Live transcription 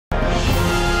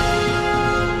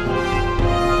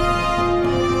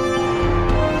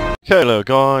Hello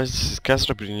guys, this is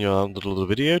Kazrahim bringing you another little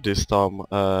video. This time,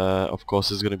 of course,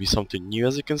 is going to be something new.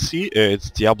 As you can see, it's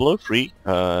Diablo 3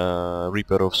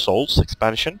 Reaper of Souls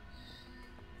expansion.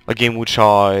 A game which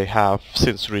I have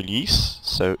since release,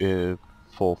 so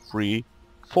for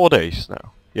 4 days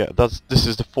now. Yeah, this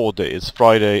is the 4th day. It's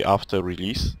Friday after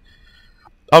release.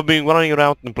 I've been running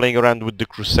around and playing around with the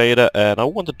Crusader, and I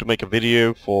wanted to make a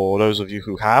video for those of you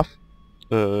who have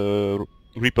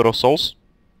Reaper of Souls,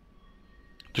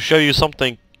 to show you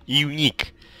something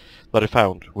unique that I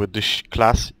found with this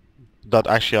class that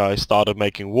actually I started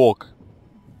making work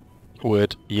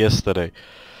with yesterday.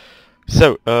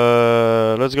 So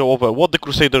let's go over what the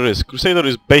Crusader is. Crusader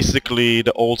is basically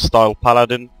the old style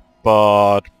paladin,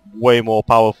 but way more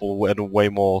powerful and way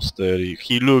more sturdy.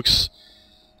 He looks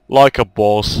like a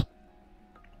boss,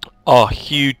 a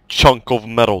huge chunk of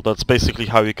metal. That's basically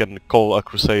how you can call a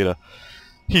Crusader.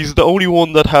 He's the only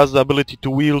one that has the ability to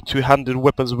wield two-handed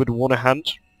weapons with one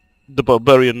hand. The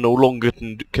Barbarian no longer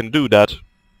can do that,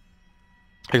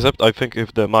 except I think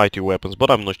if they're mighty weapons, but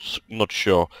I'm not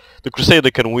sure. The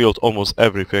Crusader can wield almost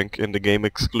everything in the game,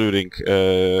 excluding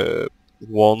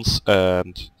wands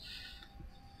and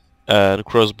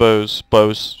crossbows,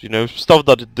 bows, you know, stuff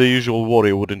that the usual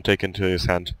warrior wouldn't take into his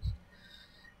hand.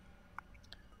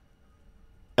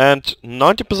 And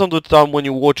 90% of the time when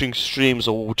you're watching streams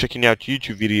or checking out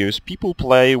YouTube videos, people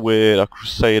play with a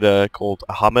Crusader called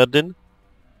a Hammerdin,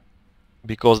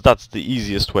 because that's the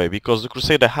easiest way, because the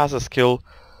Crusader has a skill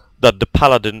that the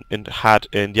Paladin had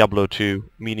in Diablo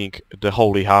 2, meaning the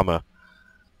Holy Hammer.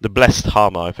 The Blessed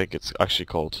Hammer, I think it's actually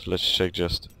called. Let's check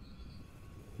just.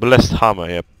 Blessed Hammer,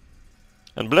 yep.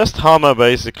 And Blessed Hammer,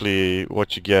 basically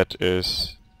what you get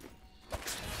is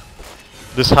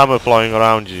this hammer flying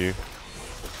around you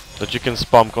that you can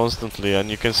spam constantly,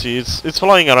 and you can see it's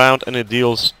flying around and it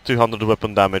deals 200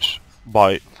 weapon damage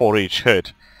for each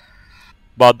hit.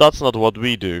 But that's not what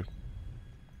we do.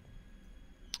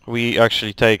 We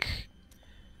actually take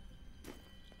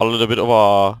a little bit of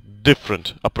a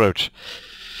different approach.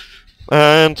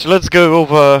 And let's go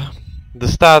over the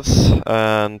stats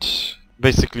and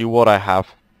basically what I have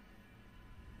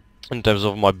in terms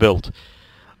of my build.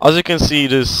 As you can see,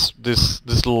 this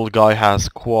little guy has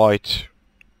quite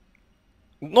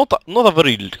not a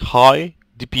very high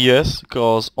DPS,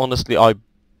 because honestly I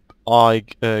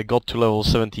got to level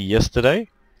 70 yesterday,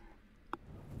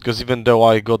 because even though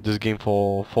I got this game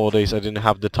for 4 days, I didn't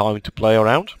have the time to play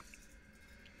around.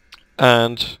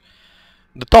 And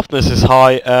the toughness is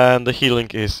high and the healing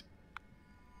is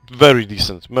very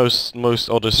decent. Most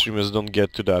other streamers don't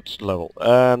get to that level.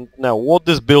 And now what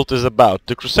this build is about.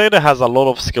 The Crusader has a lot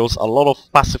of skills, a lot of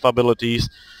passive abilities,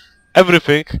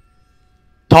 everything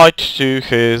tied to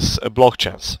his block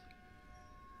chance.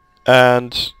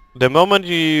 And the moment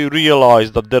you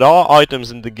realize that there are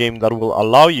items in the game that will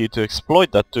allow you to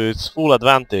exploit that to its full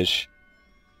advantage,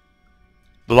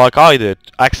 like I did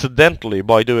accidentally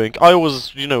by doing, I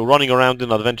was, you know, running around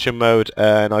in adventure mode,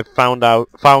 and I found a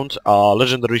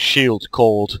legendary shield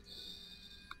called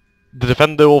the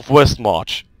Defender of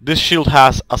Westmarch. This shield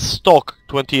has a stock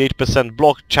 28%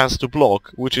 block chance to block,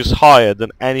 which is higher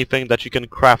than anything that you can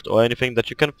craft or anything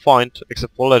that you can find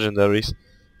except for legendaries,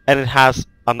 and it has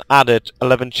an added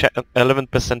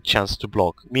 11% chance to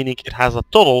block, meaning it has a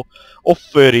total of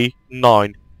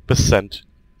 39%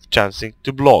 chancing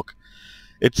to block.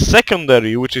 Its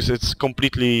secondary, which is its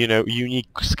completely, you know,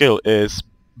 unique skill, is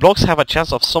blocks have a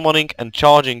chance of summoning and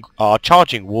charging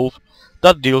wolf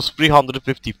that deals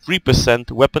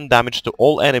 353% weapon damage to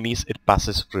all enemies it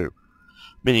passes through.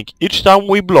 Meaning each time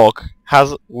we block,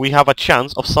 we have a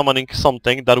chance of summoning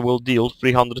something that will deal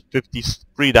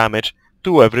 353 damage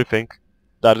to everything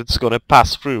that it's gonna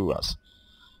pass through us.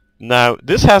 Now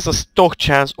this has a stock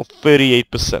chance of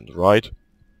 38%, right?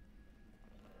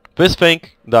 First thing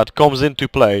that comes into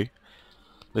play,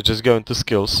 let's just go into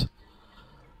skills,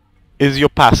 is your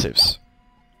passives.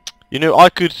 You know, I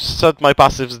could set my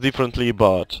passives differently,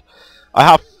 but I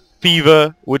have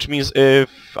Fever, which means if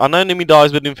an enemy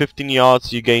dies within 15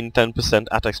 yards, you gain 10%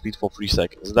 attack speed for 3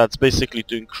 seconds. That's basically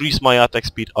to increase my attack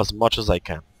speed as much as I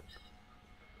can.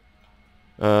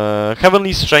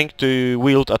 Heavenly Strength, to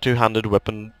wield a two-handed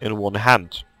weapon in one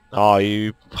hand.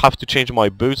 I have to change my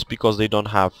boots because they don't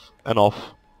have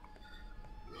enough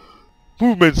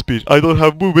movement speed. I don't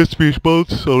have movement speed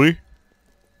bonus, sorry.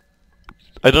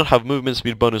 I don't have movement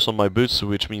speed bonus on my boots,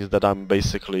 which means that I'm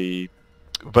basically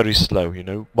very slow, you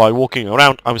know. By walking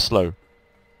around, I'm slow.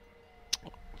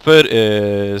 Third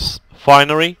is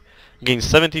Finery. Gain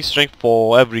 70 strength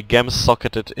for every gem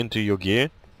socketed into your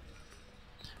gear.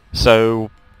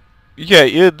 So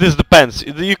this depends.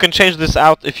 You can change this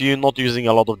out if you're not using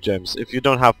a lot of gems. If you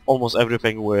don't have almost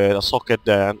everything with a socket,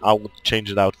 then I would change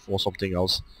it out for something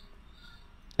else.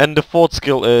 And the fourth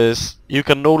skill is you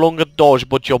can no longer dodge,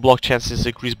 but your block chance is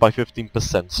increased by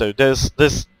 15%. So there's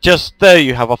this just there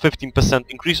you have a 15%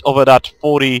 increase over that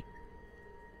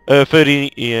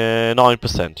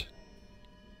 39%.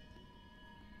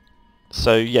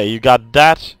 So yeah, you got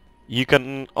that. You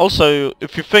can also,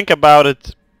 if you think about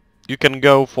it, you can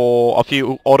go for a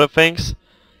few other things.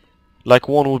 Like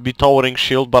one would be towering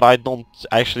shield, but I don't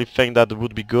actually think that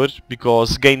would be good,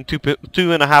 because gain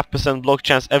 2.5% block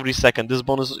chance every second. This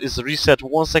bonus is reset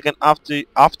 1 second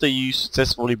after you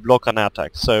successfully block an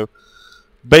attack. So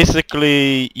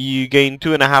basically you gain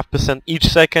 2.5% each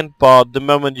second, but the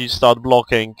moment you start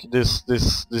blocking, this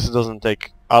doesn't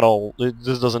take at all.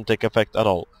 This doesn't take effect at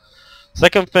all.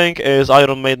 Second thing is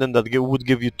Iron Maiden, that would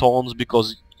give you taunts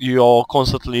because you are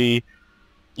constantly,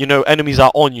 you know, enemies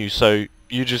are on you, so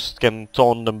you just can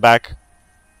taunt them back.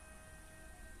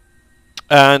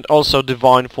 And also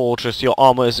Divine Fortress, your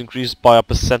armor is increased by a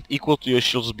percent equal to your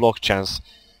shield's block chance,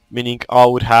 meaning I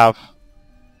would have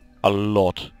a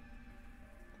lot.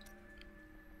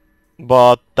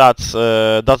 But that's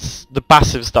the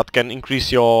passives that can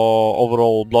increase your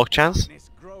overall block chance.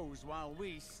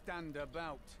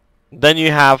 Then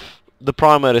you have the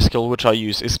primary skill, which I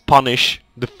use, is Punish.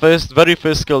 The very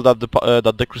first skill that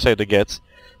the Crusader gets.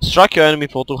 Strike your enemy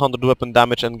for 200 weapon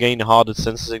damage and gain hardened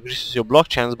senses. Increases your block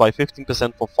chance by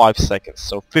 15% for 5 seconds.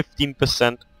 So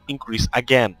 15% increase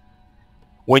again.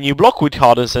 When you block with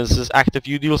hardened senses active,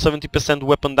 you deal 70%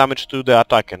 weapon damage to the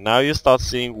attacker. Now you start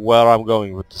seeing where I'm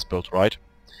going with this build, right?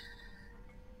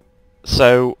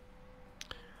 So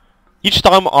each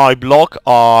time I block,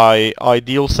 I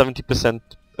deal 70%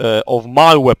 of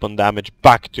my weapon damage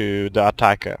back to the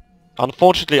attacker.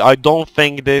 Unfortunately, I don't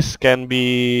think this can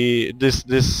be... This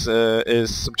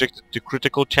is subjected to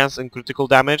critical chance and critical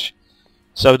damage.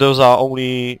 So those are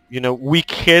only, you know,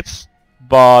 weak hits,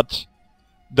 but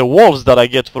the wolves that I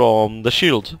get from the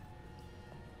shield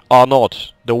are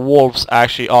not. The wolves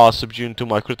actually are subdued to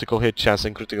my critical hit chance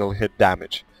and critical hit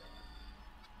damage.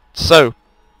 So,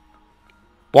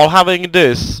 while having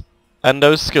this and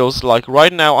those skills, like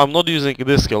right now I'm not using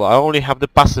this skill, I only have the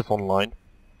passive online.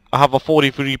 I have a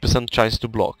 43% chance to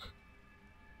block.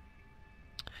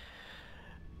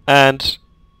 And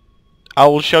I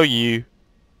will show you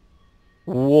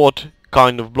what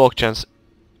kind of block chance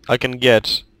I can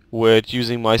get with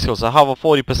using my skills. I have a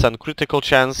 40% critical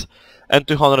chance and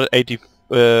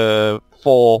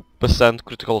 284%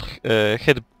 critical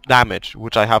hit damage,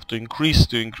 which I have to increase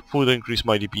to further increase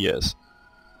my DPS.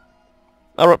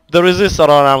 The resist are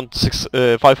around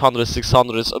 500,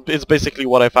 600. It's basically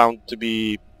what I found to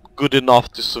be good enough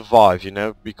to survive, you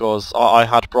know, because I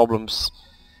had problems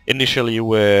initially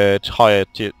with higher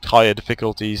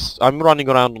difficulties. I'm running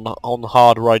around on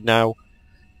hard right now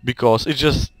because it's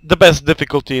just the best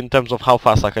difficulty in terms of how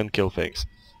fast I can kill things.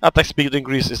 Attack speed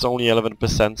increase is only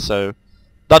 11%, so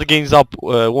that gains up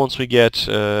once we get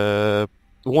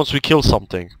once we kill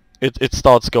something. It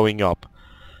starts going up.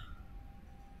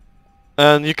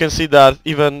 And you can see that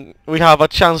even we have a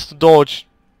chance to dodge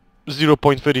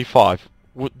 0.35.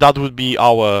 That would be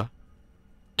our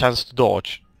chance to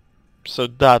dodge. So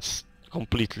that's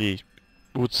completely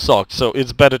would suck. So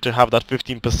it's better to have that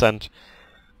 15%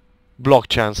 block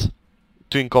chance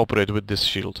to incorporate with this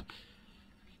shield.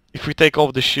 If we take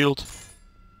off the shield,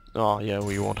 oh yeah,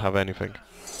 we won't have anything.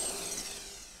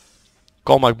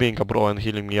 Cormac being a bro and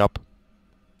healing me up.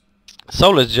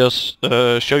 So let's just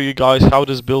show you guys how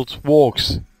this build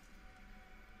works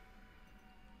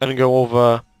and go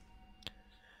over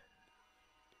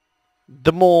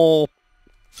the more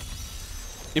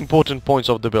important points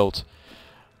of the build.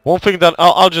 One thing that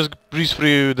I'll just breeze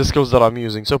through the skills that I'm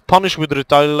using. So Punish with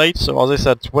Retaliate. So as I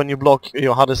said, when you block,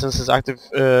 your hardened sense is active,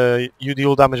 you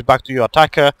deal damage back to your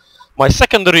attacker. My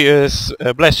secondary is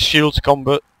Blessed Shield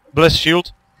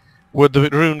with the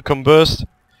rune Conburst.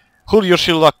 Hold your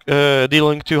shield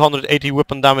dealing 280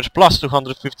 weapon damage plus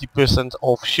 250%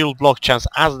 of shield block chance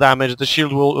as damage. The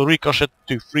shield will ricochet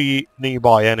to 3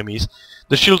 nearby enemies.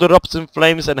 The shield erupts in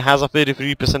flames and has a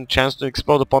 33% chance to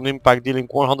explode upon impact, dealing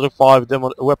 105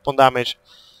 weapon damage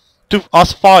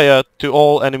as fire to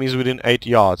all enemies within 8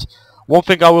 yards. One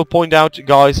thing I will point out,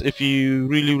 guys, if you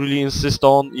really insist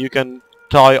on, you can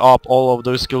tie up all of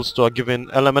those skills to a given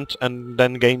element and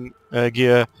then gain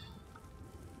gear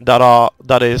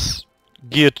that is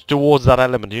geared towards that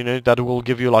element, you know, that will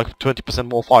give you like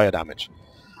 20% more fire damage.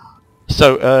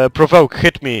 So Provoke,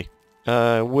 Hit Me,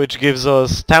 which gives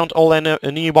us taunt all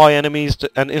nearby enemies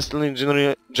and instantly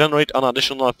generate an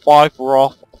additional 5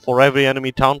 for every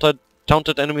enemy taunted.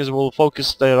 Taunted enemies will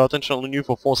focus their attention on you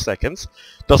for 4 seconds.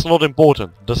 That's not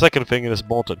important. The second thing is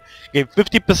important. Gain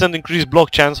 50% increased block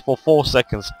chance for 4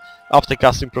 seconds after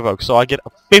casting Provoke. So I get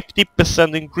a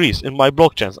 50% increase in my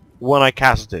block chance when I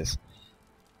cast this.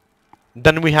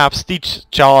 Then we have Steed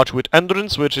Charge with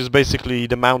Endurance, which is basically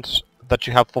the amount that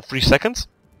you have for 3 seconds.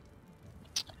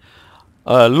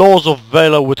 Laws of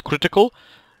Valor with Critical.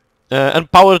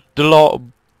 Empower the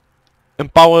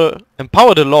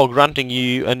law granting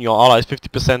you and your allies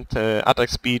 50% attack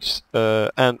speed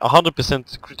and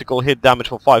 100% critical hit damage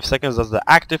for 5 seconds. That's the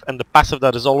active, and the passive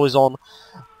that is always on.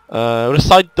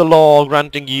 Recite the law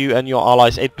granting you and your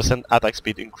allies 8% attack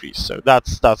speed increase. So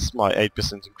that's my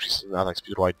 8% increase in attack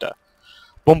speed right there.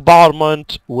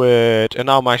 Bombardment with, and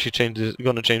now I'm actually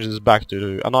gonna change this back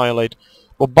to Annihilate.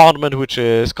 Bombardment, which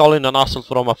is calling an assault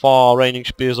from afar, raining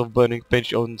spears of burning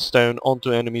pitch on stone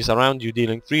onto enemies around you,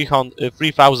 dealing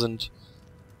 3,000.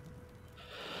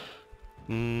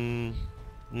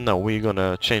 No, we're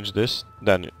gonna change this.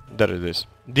 Then there it is.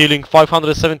 Dealing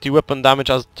 570 weapon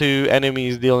damage as to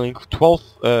enemies, dealing 12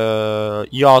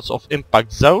 yards of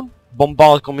impact zone.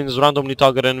 Bombard commits randomly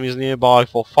target enemies nearby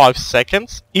for 5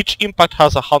 seconds. Each impact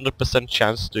has a 100%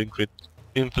 chance to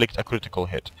inflict a critical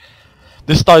hit.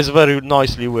 This ties very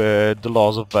nicely with the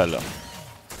Laws of Valor.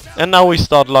 And now we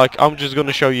start, like, I'm just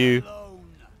gonna show you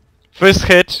first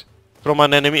hit from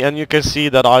an enemy, and you can see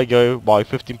that I go by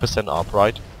 15% up,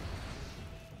 right?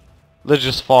 Let's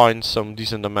just find some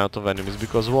decent amount of enemies,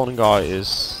 because one guy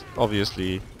is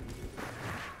obviously...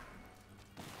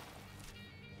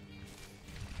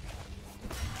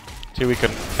 Here we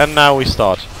can... And now we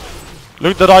start.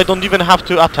 Look that I don't even have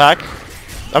to attack.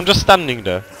 I'm just standing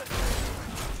there.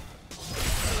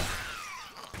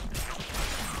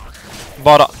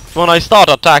 But when I start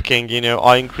attacking, you know,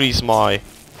 I increase my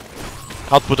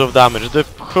output of damage. The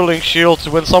cooling shields,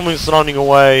 when someone's running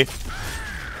away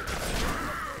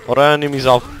or enemies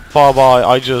are far by,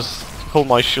 I just pull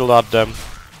my shield at them.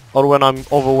 Or when I'm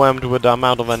overwhelmed with the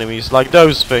amount of enemies, like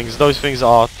those things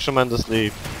are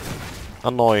tremendously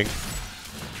annoying.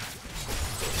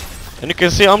 And you can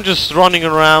see I'm just running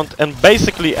around, and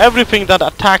basically everything that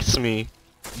attacks me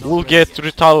will get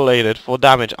retaliated for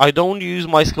damage. I don't use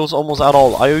my skills almost at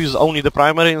all. I use only the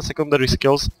primary and secondary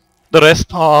skills. The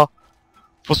rest are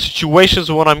for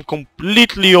situations when I'm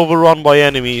completely overrun by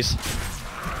enemies.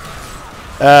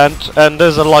 And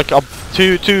there's like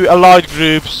two allied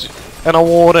groups and a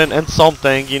warden and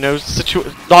something, you know,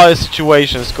 dire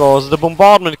situations, because the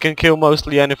bombardment can kill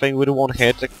mostly anything with one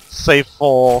hit, save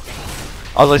for,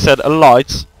 as I said,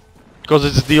 elites, because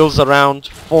it deals around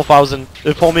 4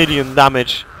 million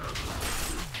damage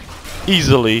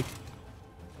easily.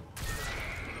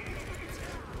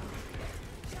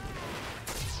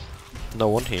 No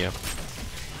one here.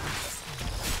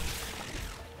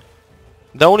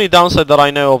 The only downside that I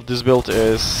know of this build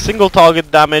is single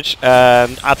target damage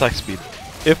and attack speed.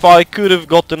 If I could have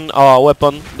gotten a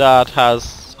weapon that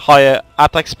has higher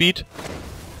attack speed,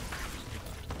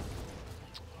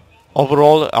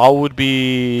 overall I would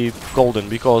be golden,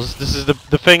 because this is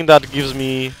the thing that gives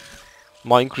me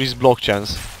my increased block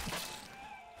chance.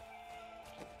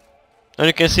 And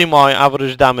you can see my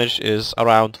average damage is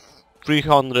around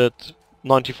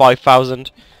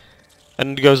 395,000.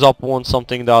 And it goes up once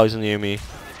something dies near me.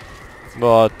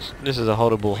 But this is a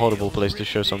horrible, horrible place to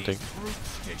show something.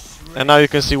 And now you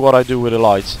can see what I do with the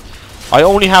lights. I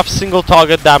only have single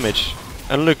target damage.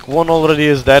 And look, one already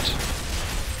is dead.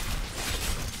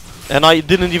 And I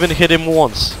didn't even hit him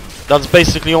once. That's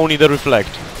basically only the reflect.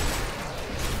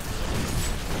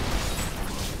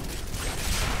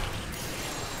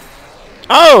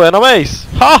 Oh, and a mace!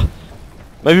 Ha!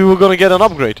 Maybe we're gonna get an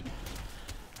upgrade.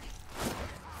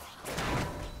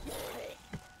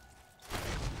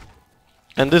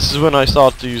 And this is when I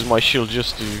start to use my shield,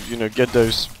 just to, you know, get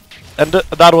those. And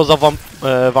that was a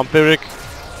vampiric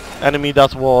enemy.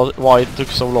 That's why it took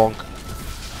so long.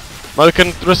 Now you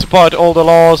can recite all the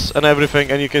laws and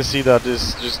everything, and you can see that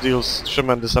this just deals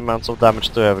tremendous amounts of damage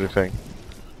to everything.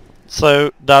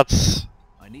 So that's...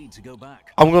 I need to go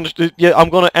back. I'm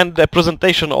gonna end the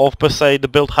presentation of, per se, the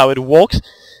build, how it works.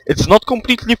 It's not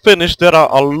completely finished. There are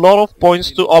a lot of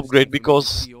points to upgrade,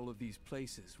 because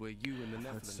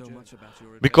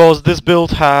this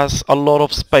build has a lot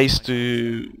of space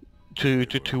to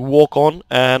walk on,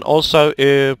 and also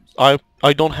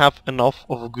I don't have enough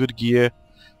of good gear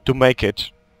to make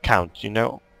it count, you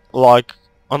know. Like,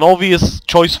 an obvious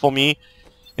choice for me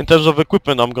in terms of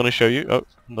equipment, I'm gonna show you. Oh,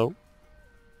 no.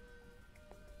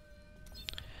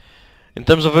 In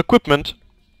terms of equipment,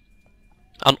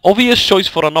 an obvious choice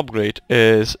for an upgrade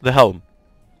is the helm.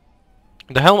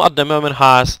 The helm at the moment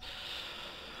has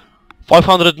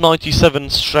 597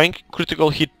 strength, critical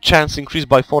hit chance increased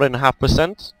by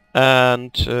 4.5%,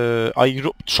 and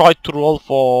I tried to roll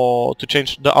to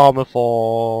change the armor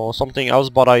for something else,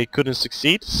 but I couldn't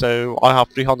succeed, so I have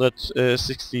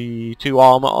 362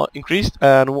 armor increased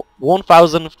and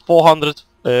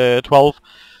 1412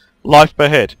 life per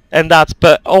hit, and that's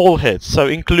per all hits, so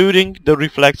including the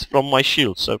reflex from my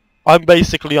shield. So I'm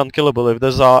basically unkillable. If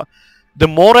there's the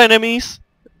more enemies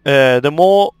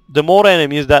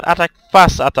that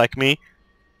attack me,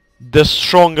 the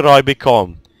stronger I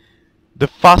become. The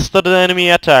faster the enemy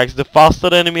attacks, the faster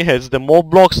the enemy hits, the more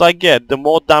blocks I get, the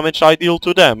more damage I deal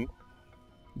to them,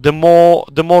 the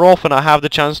more often I have the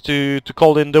chance to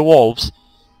call in the wolves,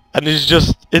 and it's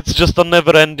just a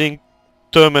never-ending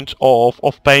torment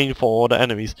of pain for the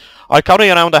enemies. I carry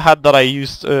around a hat that I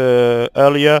used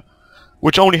earlier,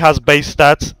 which only has base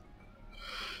stats.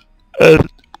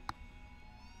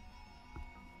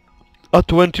 A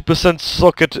 20%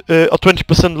 socket, a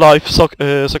 20% life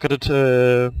socketed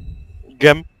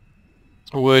gem,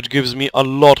 which gives me a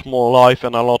lot more life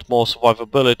and a lot more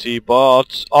survivability.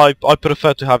 But I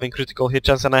prefer to having critical hit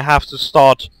chance, and I have to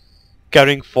start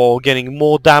caring for getting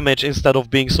more damage instead of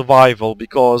being survival,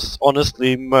 because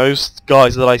honestly most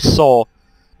guys that I saw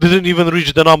didn't even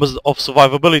reach the numbers of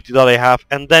survivability that I have.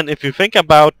 And then if you think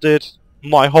about it,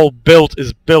 my whole build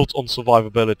is built on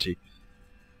survivability.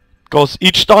 Because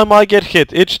each time I get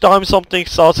hit, each time something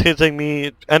starts hitting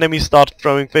me, enemies start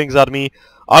throwing things at me,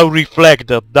 I reflect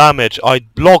that damage, I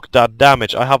block that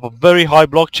damage, I have a very high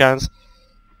block chance.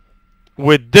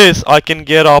 With this I can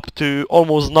get up to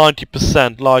almost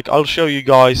 90%, like I'll show you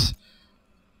guys.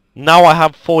 Now I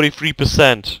have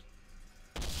 43%,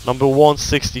 number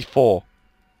 164.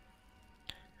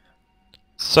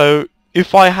 So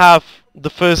if I have the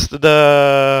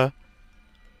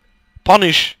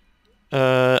punish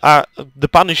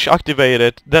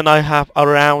activated, then I have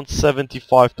around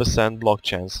 75% block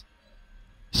chance.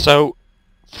 So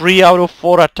 3 out of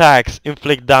 4 attacks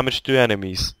inflict damage to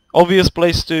enemies. Obvious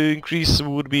place to increase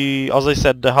would be, as I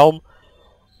said, the helm.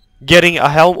 Getting a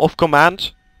helm of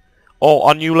command, or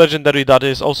a new legendary that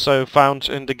is also found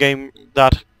in the game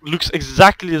that looks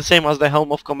exactly the same as the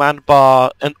helm of command,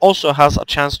 and also has a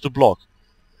chance to block.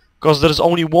 Because there's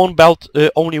only one belt,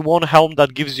 only one helm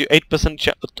that gives you 8%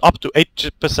 up to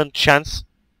 8% chance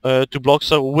to block.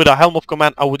 So with a helm of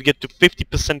command, I would get to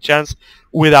 50% chance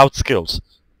without skills.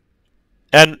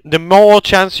 And the more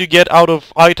chance you get out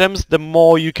of items, the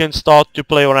more you can start to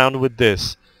play around with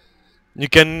this. You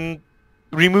can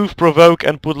remove provoke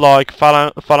and put like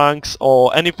phalanx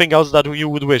or anything else that you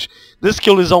would wish. This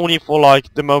skill is only for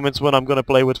like the moments when I'm gonna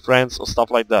play with friends or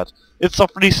stuff like that. It's a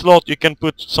free slot, you can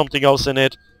put something else in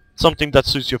it, something that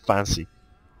suits your fancy.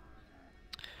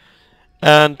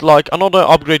 And like another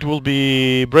upgrade will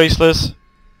be bracelets.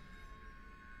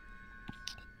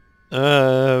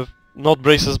 Not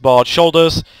braces but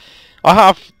shoulders. I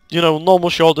have, you know, normal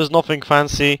shoulders, nothing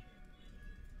fancy.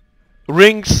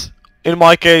 Rings, in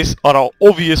my case, are an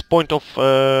obvious point of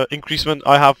increasement.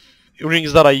 I have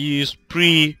rings that I use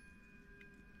pre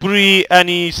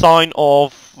any sign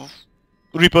of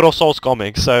Reaper of Souls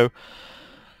coming. So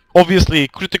obviously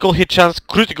critical hit chance,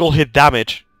 critical hit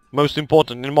damage, most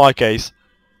important in my case.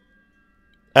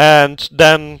 And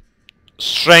then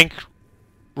strength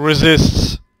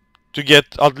resists to get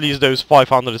at least those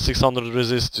 500, 600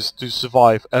 resists to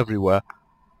survive everywhere.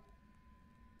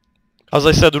 As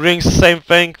I said, rings, same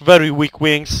thing, very weak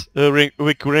wings,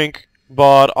 weak ring,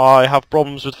 but I have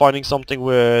problems with finding something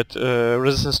with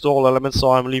resistance to all elements,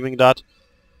 so I'm leaving that.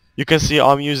 You can see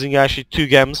I'm using actually 2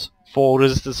 gems for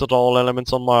resistance to all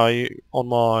elements on my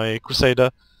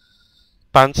Crusader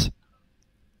pants.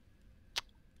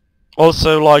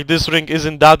 Also, like, this ring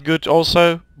isn't that good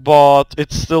also, but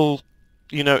it's still,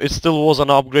 you know, it still was an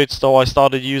upgrade, so I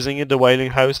started using it. The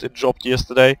Wailing Host, it dropped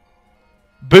yesterday.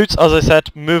 Boots, as I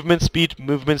said, movement speed,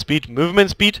 movement speed, movement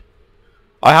speed.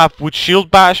 I have with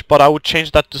shield bash, but I would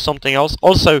change that to something else.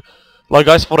 Also, like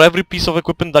guys, for every piece of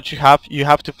equipment that you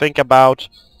have to think about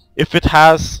if it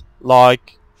has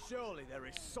like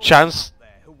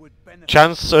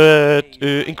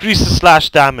increases slash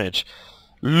damage.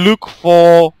 Look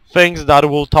for things that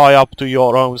will tie up to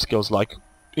your own skills, like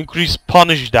increase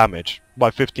punish damage by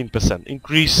 15%,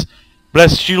 increase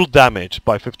bless shield damage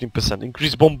by 15%,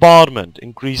 increase bombardment,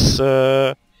 increase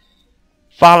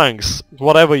phalanx,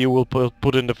 whatever you will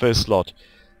put in the first slot.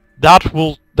 That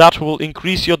will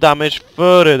increase your damage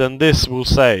further than this will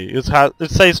say.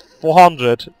 It says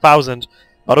 400,000,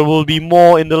 but it will be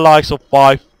more in the likes of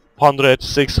 500,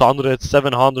 600,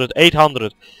 700,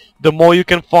 800. The more you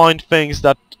can find things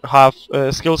that have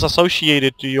skills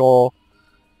associated to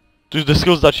the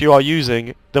skills that you are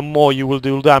using, the more you will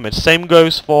do damage. Same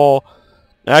goes for...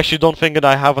 I actually don't think that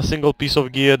I have a single piece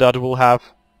of gear that will have...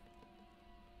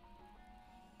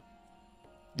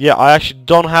 Yeah, I actually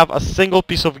don't have a single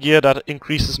piece of gear that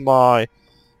increases my,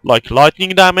 like, lightning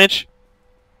damage.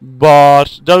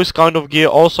 But those kind of gear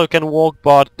also can work,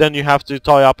 but then you have to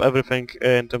tie up everything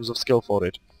in terms of skill for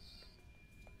it.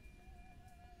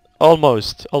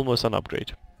 Almost an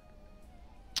upgrade.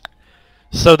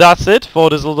 So that's it for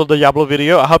this little Diablo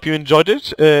video. I hope you enjoyed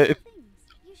it. If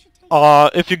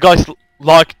you guys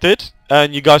liked it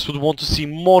and you guys would want to see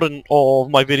more of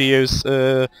my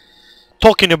videos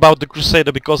talking about the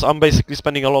Crusader, because I'm basically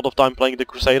spending a lot of time playing the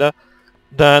Crusader,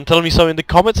 then tell me so in the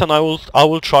comments and I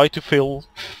will try to fill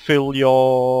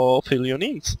your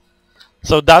needs.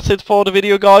 So that's it for the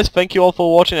video, guys. Thank you all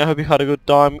for watching. I hope you had a good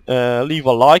time. Leave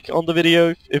a like on the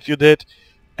video if you did,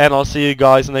 and I'll see you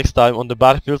guys next time on the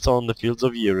battlefields on the fields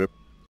of Europe.